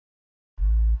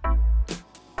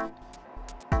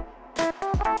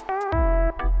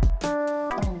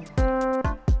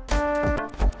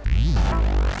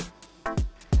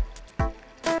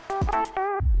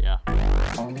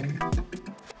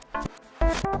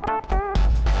Good.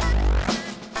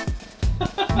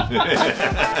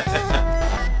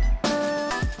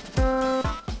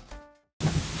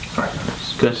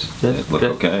 Look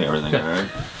okay, everything all right?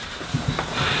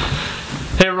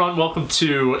 Hey everyone, welcome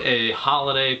to a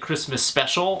holiday Christmas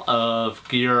special of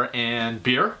gear and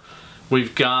beer.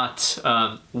 We've got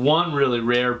one really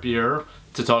rare beer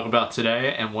to talk about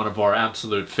today and one of our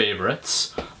absolute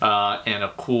favorites, and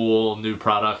a cool new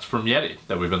product from Yeti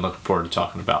that we've been looking forward to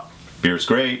talking about. Beer's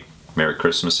great. Merry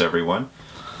Christmas, everyone.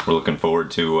 We're looking forward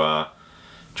to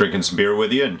drinking some beer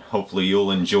with you, and hopefully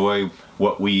you'll enjoy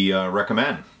what we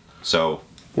recommend. So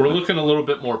we're looking a little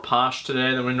bit more posh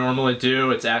today than we normally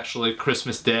do. It's actually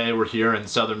Christmas Day. We're here in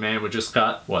southern Maine. We just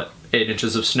got, what, 8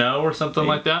 inches of snow or something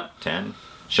like that? 10.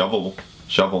 Shovel.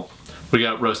 We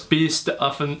got roast beef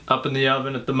up in the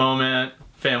oven at the moment.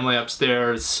 Family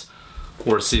upstairs.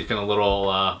 We're seeking a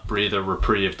little breather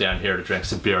reprieve down here to drink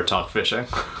some beer, talk fishing.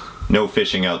 No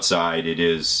fishing outside. It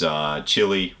is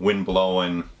chilly, wind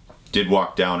blowing. Did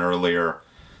walk down earlier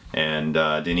and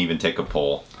didn't even take a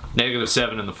pull.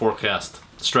 -7 in the forecast.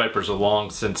 Stripers are long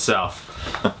since south.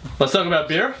 Let's talk about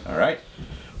beer. All right.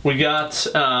 We got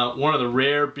one of the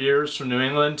rare beers from New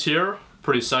England here.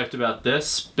 Pretty psyched about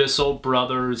this. Bissell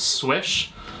Brothers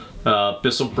Swish.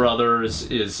 Bissell Brothers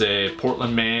is a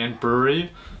Portland, Maine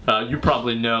brewery. You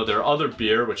probably know their other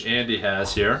beer, which Andy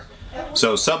has here.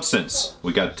 So Substance.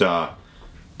 We got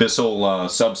Bissell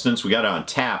Substance. We got it on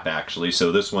tap, actually.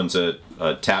 So this one's a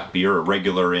tap beer, a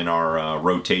regular in our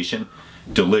rotation.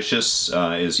 Delicious.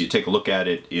 As you take a look at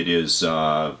it, it is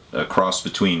a cross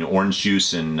between orange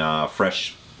juice and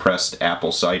fresh pressed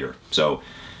apple cider. So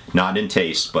not in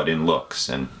taste, but in looks.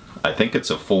 And I think it's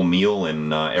a full meal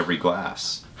in every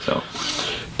glass. So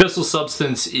Bissell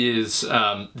Substance is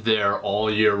their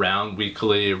all year round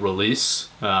weekly release.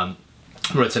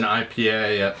 It's an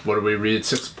IPA at, what do we read,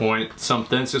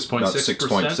 6.something,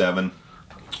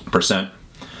 6.7%.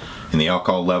 And the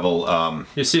alcohol level,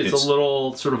 you see it's a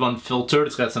little sort of unfiltered.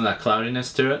 It's got some of that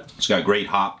cloudiness to it. It's got great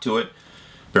hop to it,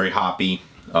 very hoppy.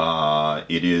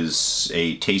 It is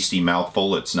a tasty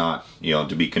mouthful. It's not,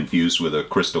 to be confused with a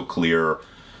crystal clear,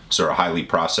 sort of highly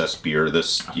processed beer.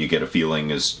 This, you get a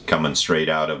feeling, is coming straight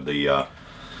out of the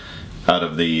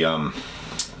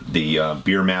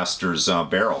Beer Master's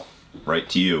barrel, right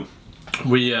to you.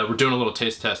 We were doing a little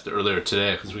taste test earlier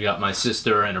today because we got my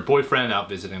sister and her boyfriend out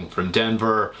visiting from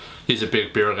Denver. He's a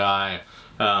big beer guy.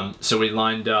 So we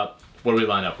lined up, what did we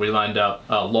line up? We lined up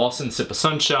Lawson Sip of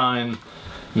Sunshine,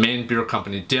 Maine Beer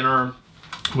Company dinner,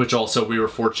 which also we were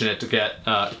fortunate to get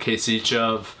a case each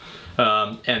of,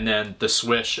 and then the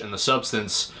Swish and the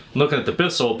Substance. Looking at the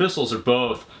Bissells are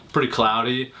both pretty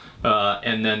cloudy,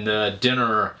 and then the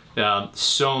dinner,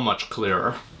 so much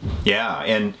clearer. Yeah,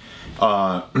 and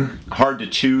hard to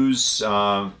choose.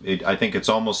 I think it's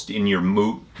almost in your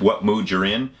mood, what mood you're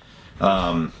in.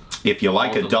 If you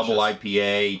like a double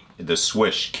IPA, the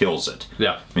Swish kills it.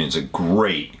 Yeah, I mean, it's a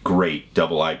great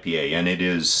double IPA, and it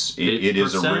is a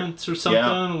 8% or something,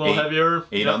 a little heavier.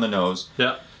 8 on the nose.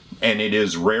 Yeah, and it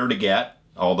is rare to get,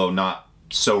 although not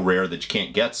so rare that you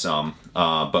can't get some,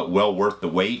 but well worth the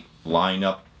wait. Line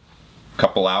up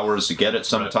couple hours to get it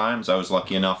sometimes. Right. I was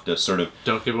lucky enough to sort of...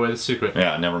 Don't give away the secret.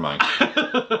 Yeah, never mind.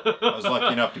 I was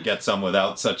lucky enough to get some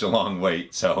without such a long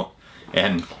wait, so...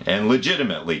 And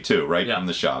legitimately, too, right from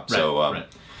the shop. Right. So,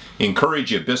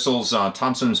 encourage you. Bissell's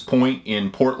Thompson's Point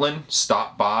in Portland.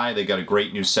 Stop by. They got a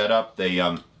great new setup. They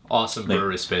awesome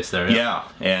brewery space there. Yeah,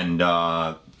 and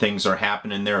things are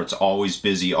happening there. It's always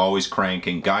busy, always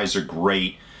cranking. Guys are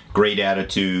great. Great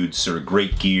attitudes, sort of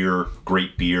great gear,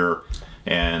 great beer.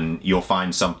 And you'll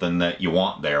find something that you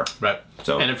want there. Right.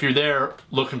 So, and if you're there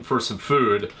looking for some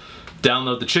food,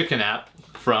 download the chicken app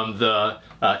from the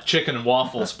chicken and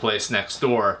waffles place next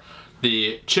door.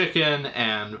 The chicken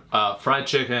and fried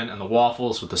chicken and the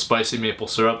waffles with the spicy maple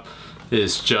syrup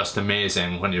is just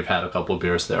amazing when you've had a couple of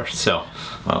beers there. So,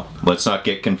 well, let's not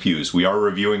get confused. We are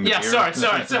reviewing the beer. Yeah,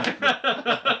 sorry.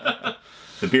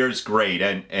 The beer is great,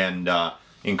 and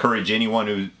encourage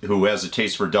anyone who has a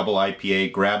taste for double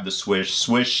IPA, grab the Swish.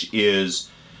 Swish is,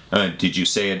 did you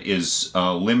say it is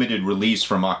limited release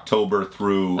from October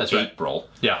through April? Right.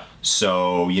 Yeah.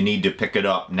 So you need to pick it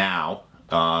up now.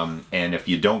 And if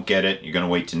you don't get it, you're going to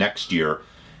wait to next year,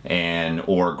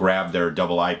 or grab their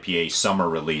double IPA summer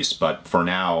release. But for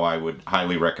now, I would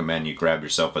highly recommend you grab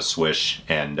yourself a Swish.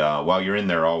 And while you're in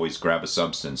there, always grab a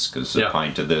Substance, because a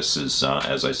pint of this is,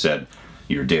 as I said,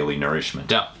 your daily nourishment.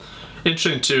 Yeah.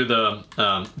 Interesting too, the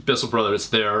Bissell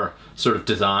Brothers, their sort of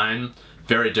design,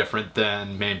 very different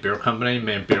than Maine Beer Company.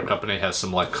 Maine Beer Company has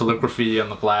some like calligraphy on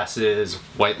the glasses,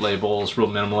 white labels, real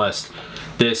minimalist.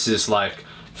 This is like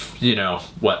you know,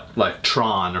 like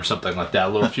Tron or something like that, a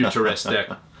little futuristic.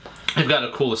 They've got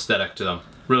a cool aesthetic to them.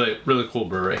 Really, really cool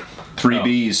brewery. Three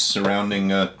Bs surrounding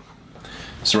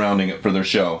it for their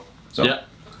show. So, yeah.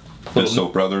 Bissell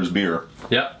Brothers beer.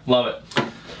 Yeah, love it.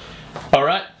 All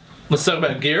right, let's talk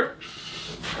about gear.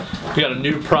 We got a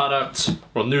new product,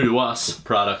 well, new to us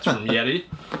product from Yeti.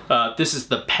 This is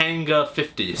the Panga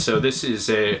 50. So this is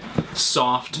a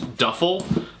soft duffel,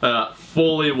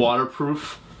 fully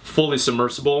waterproof, fully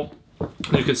submersible.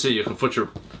 You can see you can put your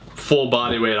full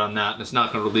body weight on that, and it's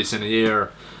not going to release any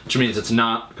air, which means it's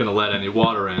not going to let any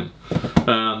water in.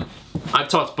 I've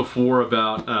talked before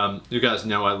about, you guys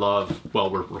know I love, well,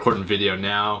 we're recording video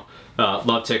now,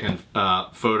 love taking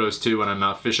photos too when I'm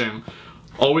out fishing.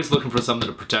 Always looking for something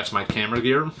to protect my camera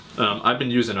gear. I've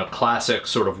been using a classic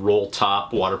sort of roll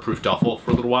top waterproof duffel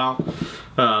for a little while.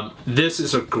 This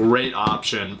is a great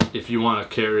option if you want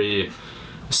to carry a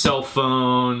cell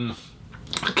phone,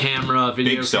 a camera,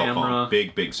 video big cell camera.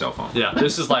 phone. Big cell phone. Yeah,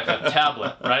 this is like a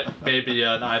tablet, right? Maybe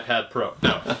an iPad Pro.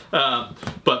 No.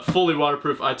 But fully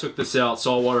waterproof. I took this out,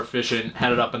 saltwater fishing,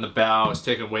 had it up in the bow, was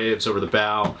taking waves over the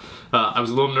bow. I was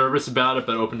a little nervous about it,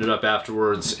 but opened it up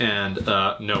afterwards, and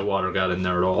no water got in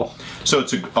there at all. So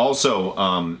it's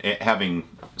also, having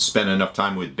spent enough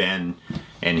time with Ben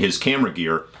and his camera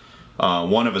gear,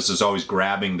 one of us is always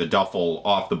grabbing the duffel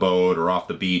off the boat or off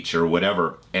the beach or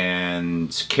whatever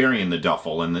and carrying the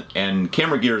duffel. And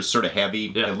camera gear is sort of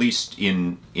heavy, yeah. At least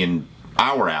in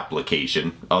our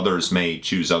application. Others may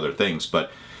choose other things,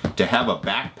 but to have a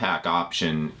backpack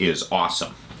option is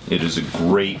awesome. It is a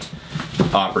great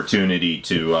opportunity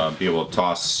to be able to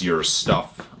toss your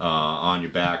stuff on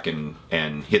your back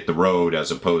and hit the road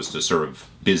as opposed to sort of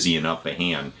busying up a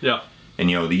hand. Yeah. And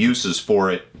you know, the uses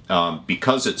for it,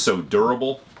 because it's so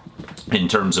durable in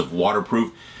terms of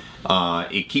waterproof,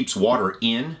 it keeps water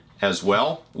in as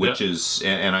well, which is,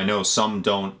 and I know some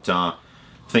don't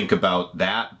think about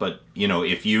that, but you know,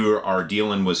 if you are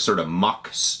dealing with sort of muck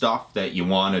stuff that you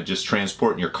want to just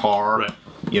transport in your car, right.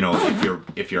 You know,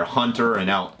 if you're a hunter and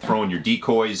out throwing your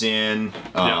decoys in,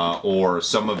 or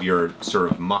some of your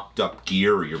sort of mucked up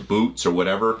gear or your boots or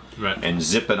whatever, right. And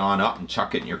zip it on up and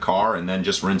chuck it in your car and then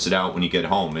just rinse it out when you get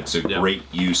home. It's a great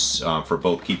use for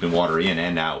both keeping water in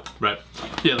and out. Right.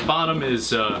 Yeah, the bottom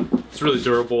is it's really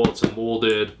durable. It's a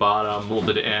molded bottom,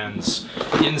 molded ends.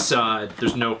 Inside,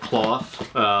 there's no cloth.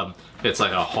 It's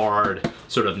like a hard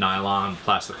sort of nylon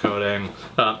plastic coating.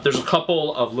 There's a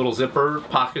couple of little zipper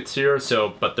pockets here,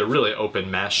 but they're really open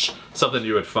mesh. Something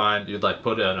you would find you'd like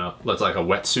put in let's like a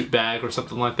wetsuit bag or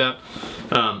something like that.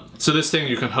 So this thing,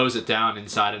 you can hose it down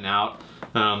inside and out.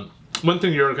 One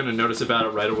thing you're going to notice about it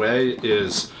right away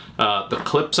is the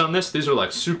clips on this. These are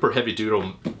like super heavy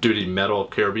duty metal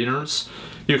carabiners.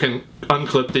 You can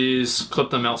unclip these, clip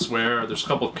them elsewhere. There's a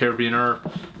couple of carabiner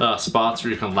spots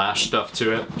where you can lash stuff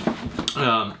to it.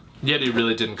 Yeti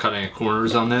really didn't cut any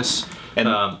corners on this. And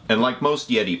like most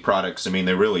Yeti products, I mean,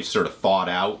 they really sort of thought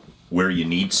out where you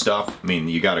need stuff. I mean,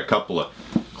 you got a couple of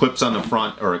clips on the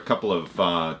front, or a couple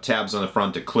of tabs on the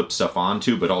front to clip stuff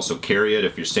onto, but also carry it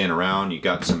if you're standing around. You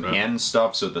got some end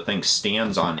stuff so the thing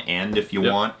stands on end if you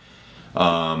want.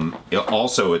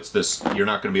 Also, it's this, you're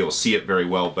not going to be able to see it very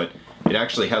well, but it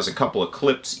actually has a couple of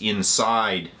clips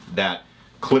inside that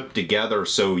clip together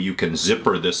so you can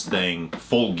zipper this thing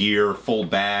full gear, full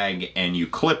bag, and you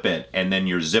clip it, and then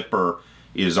your zipper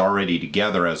is already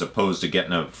together as opposed to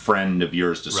getting a friend of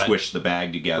yours to squish the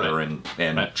bag together and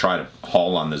try to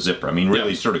haul on the zipper. I mean,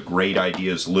 really sort of great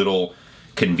ideas, little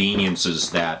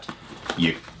conveniences that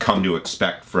you come to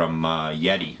expect from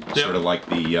Yeti. Sort of like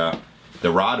the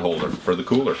rod holder for the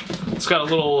cooler. It's got a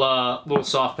little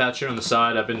soft patch here on the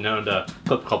side. I've been known to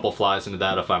clip a couple flies into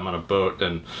that if I'm on a boat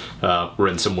and we're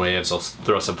in some waves. I'll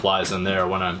throw some flies in there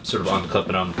when I'm sort of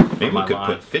unclipping them. Maybe we could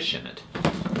put fish in it.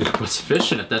 You could put some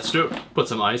fish in it, that's true. Put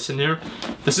some ice in here.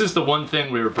 This is the one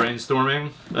thing we were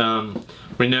brainstorming.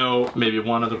 We know maybe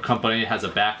one other company has a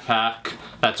backpack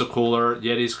that's a cooler.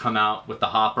 Yeti's come out with the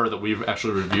hopper that we've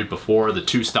actually reviewed before, the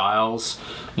two styles.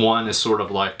 One is sort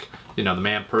of like, you know, the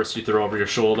man purse you throw over your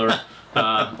shoulder.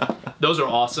 Those are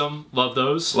awesome. Love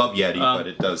those. Love Yeti, but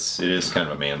it is kind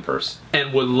of a man purse.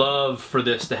 And would love for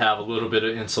this to have a little bit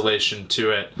of insulation to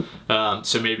it.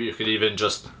 So maybe you could even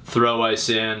just throw ice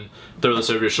in, throw this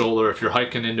over your shoulder. If you're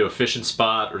hiking into a fishing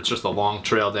spot or it's just a long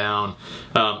trail down,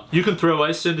 you can throw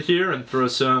ice into here and throw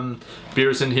some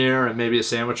beers in here and maybe a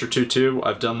sandwich or two too.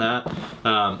 I've done that.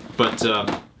 But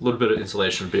a little bit of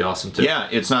insulation would be awesome too. Yeah,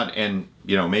 it's not, and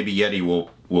you know, maybe Yeti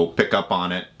will pick up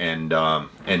on it and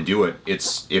do it.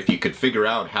 It's, if you could figure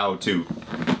out how to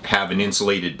have an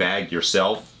insulated bag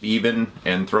yourself even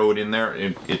and throw it in there,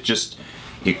 it just,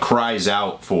 it cries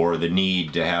out for the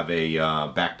need to have a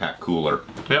backpack cooler.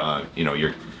 Yep. You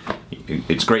know,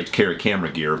 it's great to carry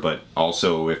camera gear, but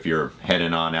also if you're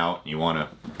heading on out and you want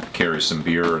to carry some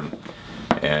beer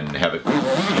and have it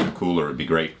in a cooler, it'd be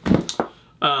great.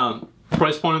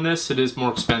 Price point on this, it is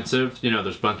more expensive. You know,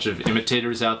 there's a bunch of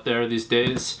imitators out there these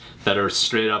days that are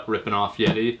straight up ripping off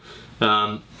Yeti.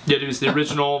 Yeti was the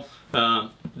original.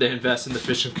 They invest in the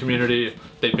fishing community.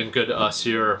 They've been good to us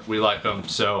here. We like them.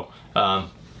 So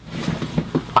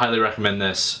highly recommend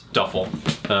this Duffel.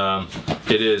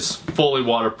 It is fully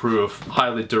waterproof,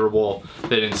 highly durable.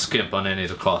 They didn't skimp on any of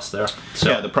the costs there.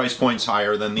 So, yeah, the price point's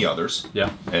higher than the others.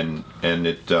 Yeah. And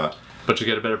it. But you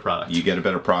get a better product. You get a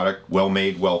better product, well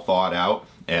made, well thought out,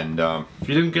 and if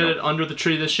you didn't get it under the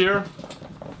tree this year,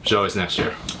 there's always next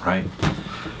year. Right.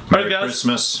 Merry Merry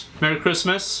Christmas. Merry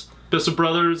Christmas. Bissell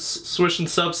Brothers, Swish and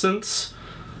Substance.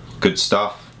 Good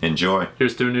stuff. Enjoy.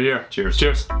 Here's to a new year. Cheers.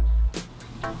 Cheers.